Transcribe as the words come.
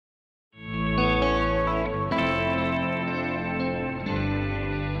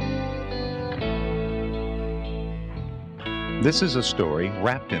This is a story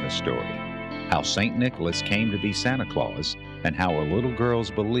wrapped in a story. How St. Nicholas came to be Santa Claus and how a little girl's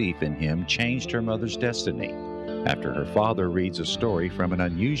belief in him changed her mother's destiny after her father reads a story from an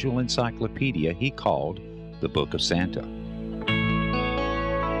unusual encyclopedia he called the Book of Santa.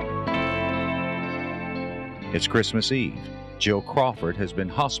 It's Christmas Eve. Jill Crawford has been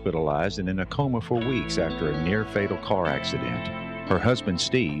hospitalized and in a coma for weeks after a near-fatal car accident. Her husband,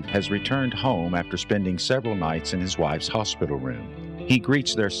 Steve, has returned home after spending several nights in his wife's hospital room. He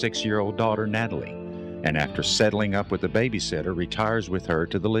greets their 6-year-old daughter, Natalie, and after settling up with a babysitter, retires with her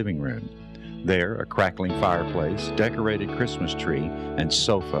to the living room. There, a crackling fireplace, decorated Christmas tree, and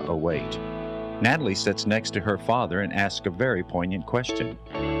sofa await. Natalie sits next to her father and asks a very poignant question.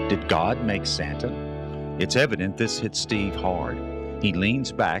 Did God make Santa? It's evident this hits Steve hard. He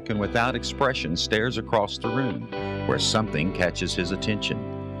leans back and without expression stares across the room, where something catches his attention.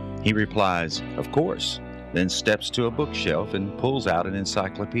 He replies, "Of course," then steps to a bookshelf and pulls out an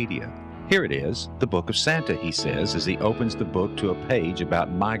encyclopedia. "Here it is, the Book of Santa," he says as he opens the book to a page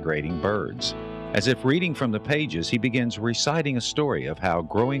about migrating birds. As if reading from the pages, he begins reciting a story of how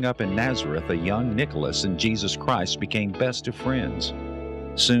growing up in Nazareth, a young Nicholas and Jesus Christ became best of friends.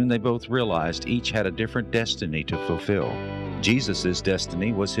 Soon they both realized each had a different destiny to fulfill. Jesus'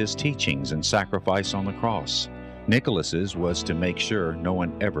 destiny was his teachings and sacrifice on the cross. Nicholas's was to make sure no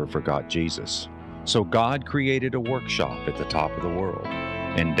one ever forgot Jesus. So God created a workshop at the top of the world,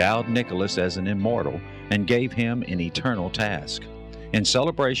 endowed Nicholas as an immortal, and gave him an eternal task. In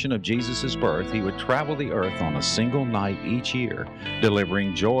celebration of Jesus' birth, he would travel the earth on a single night each year,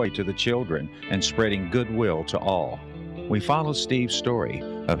 delivering joy to the children and spreading goodwill to all. We follow Steve's story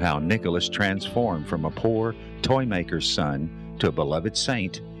of how Nicholas transformed from a poor toy maker's son to a beloved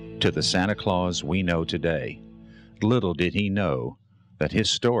saint to the Santa Claus we know today. Little did he know that his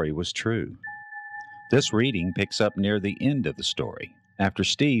story was true. This reading picks up near the end of the story, after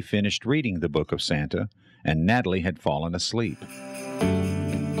Steve finished reading the Book of Santa and Natalie had fallen asleep.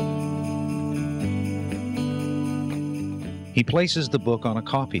 He places the book on a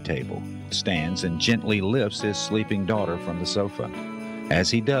coffee table, stands and gently lifts his sleeping daughter from the sofa. As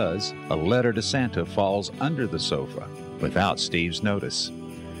he does, a letter to Santa falls under the sofa without Steve's notice.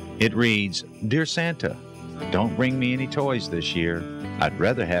 It reads, "Dear Santa, don't bring me any toys this year. I'd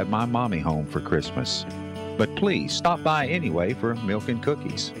rather have my mommy home for Christmas. But please stop by anyway for milk and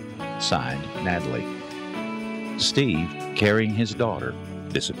cookies." Signed, Natalie. Steve, carrying his daughter,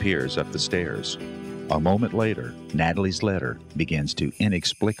 disappears up the stairs. A moment later, Natalie's letter begins to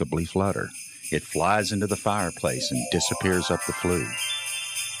inexplicably flutter. It flies into the fireplace and disappears up the flue.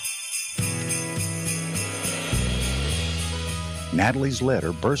 Natalie's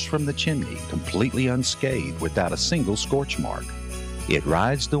letter bursts from the chimney, completely unscathed, without a single scorch mark. It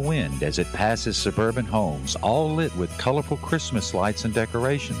rides the wind as it passes suburban homes, all lit with colorful Christmas lights and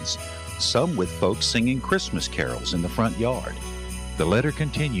decorations, some with folks singing Christmas carols in the front yard. The letter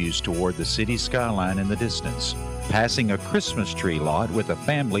continues toward the city skyline in the distance, passing a Christmas tree lot with a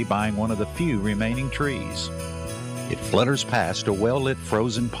family buying one of the few remaining trees. It flutters past a well-lit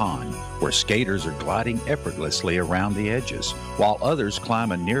frozen pond where skaters are gliding effortlessly around the edges, while others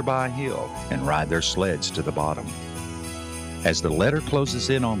climb a nearby hill and ride their sleds to the bottom. As the letter closes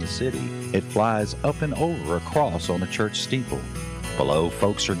in on the city, it flies up and over across on a church steeple. Below,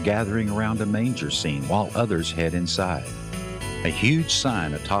 folks are gathering around a manger scene while others head inside. A huge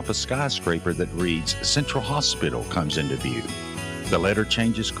sign atop a skyscraper that reads Central Hospital comes into view. The letter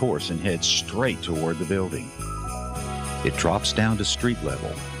changes course and heads straight toward the building. It drops down to street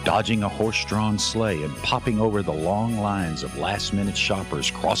level, dodging a horse-drawn sleigh and popping over the long lines of last-minute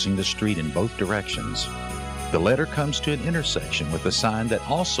shoppers crossing the street in both directions. The letter comes to an intersection with a sign that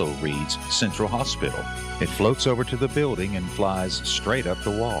also reads Central Hospital. It floats over to the building and flies straight up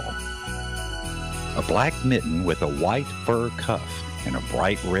the wall. A black mitten with a white fur cuff and a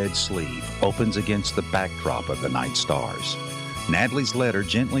bright red sleeve opens against the backdrop of the night stars. Natalie's letter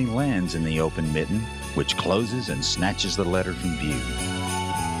gently lands in the open mitten, which closes and snatches the letter from view.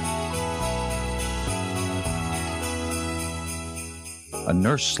 A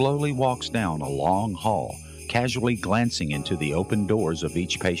nurse slowly walks down a long hall, casually glancing into the open doors of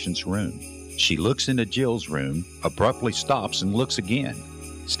each patient's room. She looks into Jill's room, abruptly stops and looks again.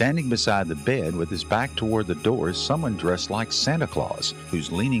 Standing beside the bed with his back toward the door is someone dressed like Santa Claus,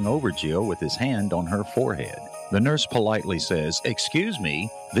 who's leaning over Jill with his hand on her forehead. The nurse politely says, "Excuse me,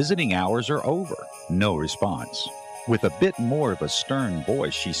 visiting hours are over." No response. With a bit more of a stern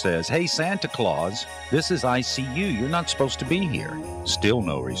voice, she says, "Hey, Santa Claus, this is ICU. You're not supposed to be here." Still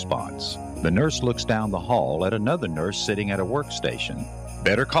no response. The nurse looks down the hall at another nurse sitting at a workstation.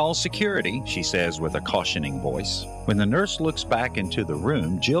 "Better call security," she says with a cautioning voice. When the nurse looks back into the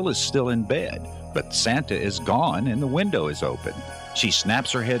room, Jill is still in bed, but Santa is gone and the window is open. She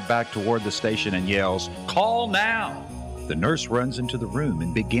snaps her head back toward the station and yells, "Call now!" The nurse runs into the room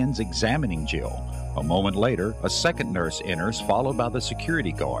and begins examining Jill. A moment later, a second nurse enters, followed by the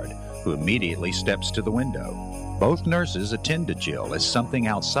security guard, who immediately steps to the window. Both nurses attend to Jill as something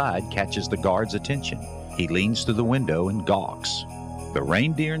outside catches the guard's attention. He leans to the window and gawks. The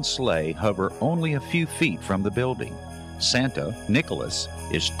reindeer and sleigh hover only a few feet from the building. Santa, Nicholas,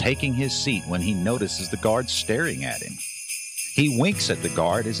 is taking his seat when he notices the guard staring at him. He winks at the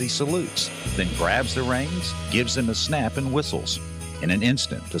guard as he salutes, then grabs the reins, gives him a snap, and whistles. In an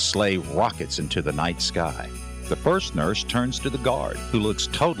instant, the sleigh rockets into the night sky. The first nurse turns to the guard, who looks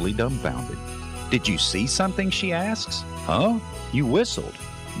totally dumbfounded. "Did you see something?" she asks. "Huh? You whistled."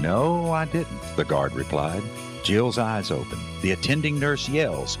 "No, I didn't," the guard replied. Jill's eyes open. The attending nurse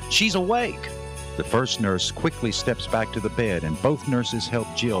yells, "She's awake!" The first nurse quickly steps back to the bed, and both nurses help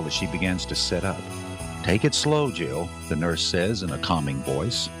Jill as she begins to sit up. "Take it slow, Jill," the nurse says in a calming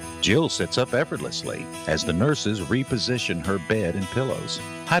voice. Jill sits up effortlessly as the nurses reposition her bed and pillows.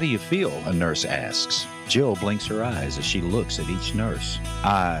 "How do you feel?" a nurse asks. Jill blinks her eyes as she looks at each nurse.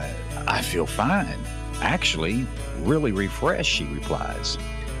 I feel fine. Actually, really refreshed," she replies.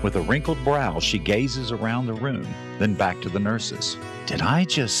 With a wrinkled brow, she gazes around the room, then back to the nurses. "Did I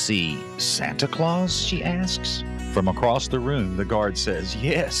just see Santa Claus?" she asks. From across the room, the guard says,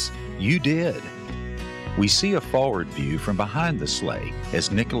 "Yes, you did." We see a forward view from behind the sleigh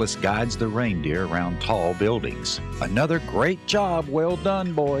as Nicholas guides the reindeer around tall buildings. "Another great job, well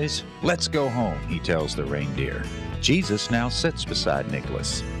done, boys. Let's go home," he tells the reindeer. Jesus now sits beside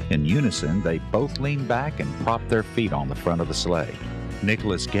Nicholas. In unison, they both lean back and prop their feet on the front of the sleigh.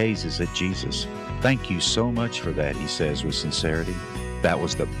 Nicholas gazes at Jesus. "Thank you so much for that," he says with sincerity. "That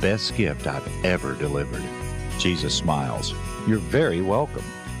was the best gift I've ever delivered." Jesus smiles. "You're very welcome.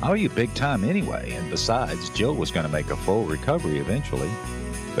 I owe you big time anyway, and besides, Jill was going to make a full recovery eventually.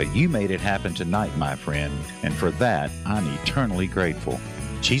 But you made it happen tonight, my friend, and for that, I'm eternally grateful."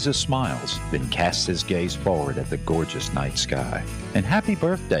 Jesus smiles, then casts his gaze forward at the gorgeous night sky. "And happy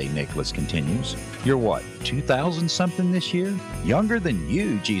birthday," Nicholas continues. "You're what, 2,000-something this year?" "Younger than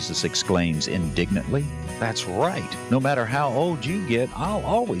you," Jesus exclaims indignantly. "That's right. No matter how old you get, I'll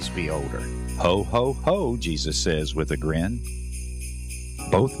always be older." "Ho, ho, ho," Jesus says with a grin.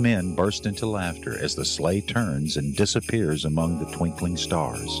 Both men burst into laughter as the sleigh turns and disappears among the twinkling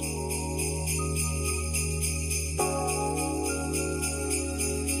stars.